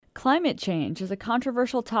Climate change is a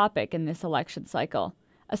controversial topic in this election cycle,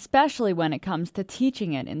 especially when it comes to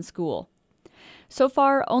teaching it in school. So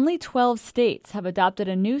far, only 12 states have adopted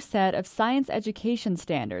a new set of science education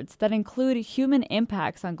standards that include human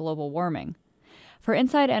impacts on global warming. For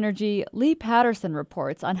Inside Energy, Leigh Paterson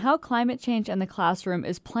reports on how climate change in the classroom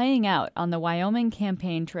is playing out on the Wyoming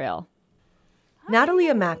campaign trail.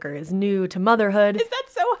 Natalia Macker is new to motherhood. Is that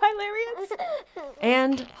so hilarious?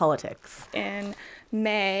 And politics. In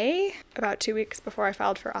May, about 2 weeks before I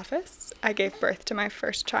filed for office, I gave birth to my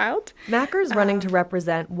first child. Macker's running to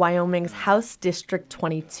represent Wyoming's House District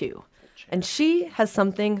 22, and she has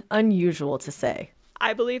something unusual to say.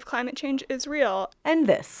 I believe climate change is real. And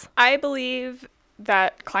this. I believe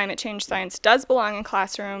that climate change science does belong in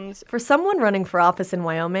classrooms. For someone running for office in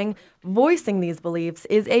Wyoming, voicing these beliefs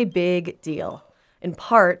is a big deal, in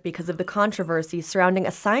part because of the controversy surrounding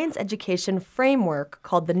a science education framework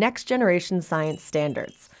called the Next Generation Science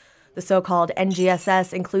Standards. The so-called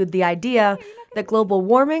NGSS include the idea that global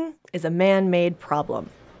warming is a man-made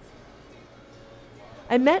problem.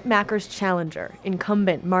 I met Macker's challenger,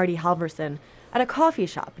 incumbent Marty Halverson, at a coffee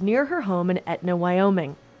shop near her home in Etna,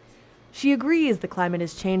 Wyoming. She agrees the climate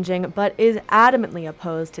is changing, but is adamantly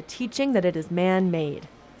opposed to teaching that it is man-made.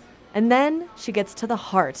 And then she gets to the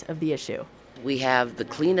heart of the issue. We have the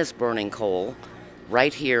cleanest burning coal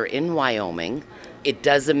right here in Wyoming. It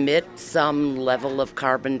does emit some level of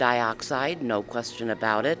carbon dioxide, no question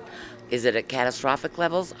about it. Is it at catastrophic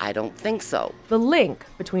levels? I don't think so. The link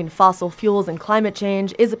between fossil fuels and climate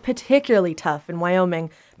change is particularly tough in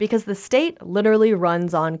Wyoming because the state literally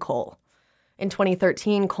runs on coal. In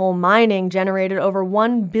 2013, coal mining generated over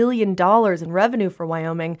 $1 billion in revenue for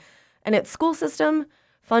Wyoming, and its school system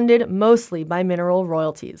funded mostly by mineral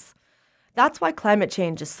royalties. That's why climate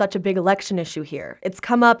change is such a big election issue here. It's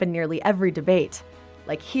come up in nearly every debate.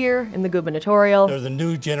 Like here in the gubernatorial. They're the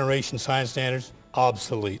new generation science standards,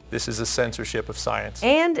 obsolete. This is a censorship of science.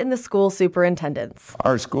 And in the school superintendents.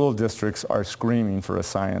 Our school districts are screaming for a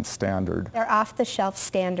science standard. They're off-the-shelf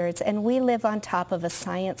standards, and we live on top of a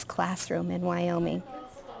science classroom in Wyoming.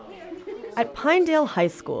 At Pinedale High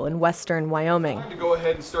School in western Wyoming. To go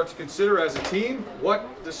ahead and start to consider as a team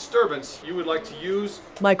what disturbance you would like to use.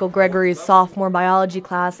 Michael Gregory's sophomore biology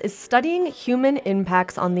class is studying human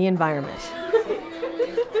impacts on the environment.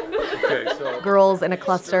 Girls in a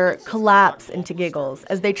cluster collapse into giggles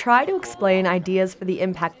as they try to explain ideas for the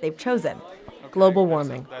impact they've chosen. Global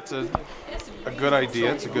warming. That's a good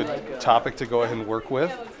idea. It's a good topic to go ahead and work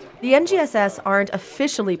with. The NGSS aren't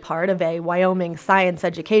officially part of a Wyoming science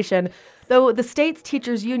education, though the state's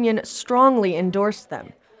teachers union strongly endorsed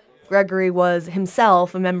them. Gregory was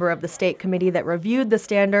himself a member of the state committee that reviewed the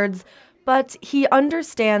standards, but he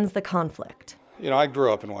understands the conflict. You know, I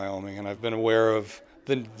grew up in Wyoming, and I've been aware of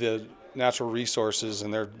the natural resources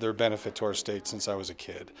and their benefit to our state since I was a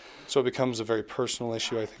kid. So it becomes a very personal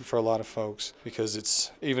issue, I think, for a lot of folks, because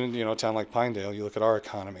it's even, a town like Pinedale, you look at our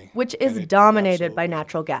economy. Which is dominated by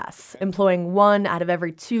natural gas, employing 1 out of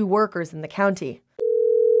every 2 workers in the county.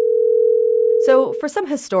 So for some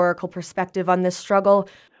historical perspective on this struggle,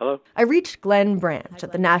 I reached Glenn Branch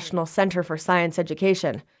at the National Center for Science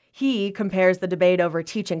Education. He compares the debate over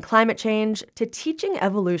teaching climate change to teaching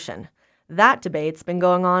evolution. That debate's been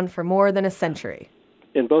going on for more than a century.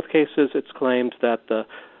 In both cases, it's claimed that the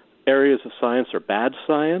areas of science are bad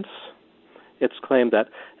science. It's claimed that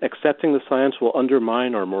accepting the science will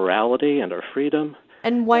undermine our morality and our freedom.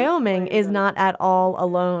 And Wyoming is not at all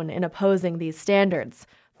alone in opposing these standards.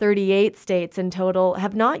 38 states in total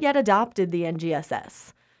have not yet adopted the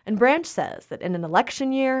NGSS. And Branch says that in an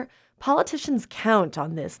election year, politicians count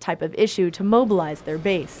on this type of issue to mobilize their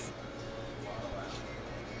base.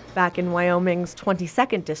 Back in Wyoming's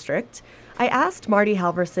 22nd district, I asked Marty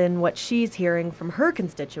Halverson what she's hearing from her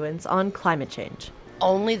constituents on climate change.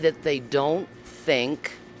 Only that they don't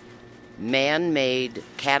think man-made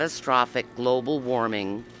catastrophic global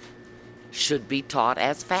warming should be taught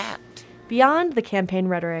as fact. Beyond the campaign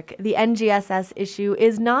rhetoric, the NGSS issue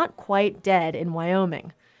is not quite dead in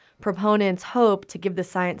Wyoming. Proponents hope to give the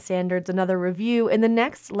science standards another review in the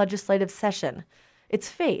next legislative session. Its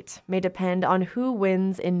fate may depend on who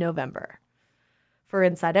wins in November. For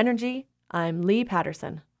Inside Energy, I'm Leigh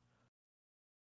Paterson.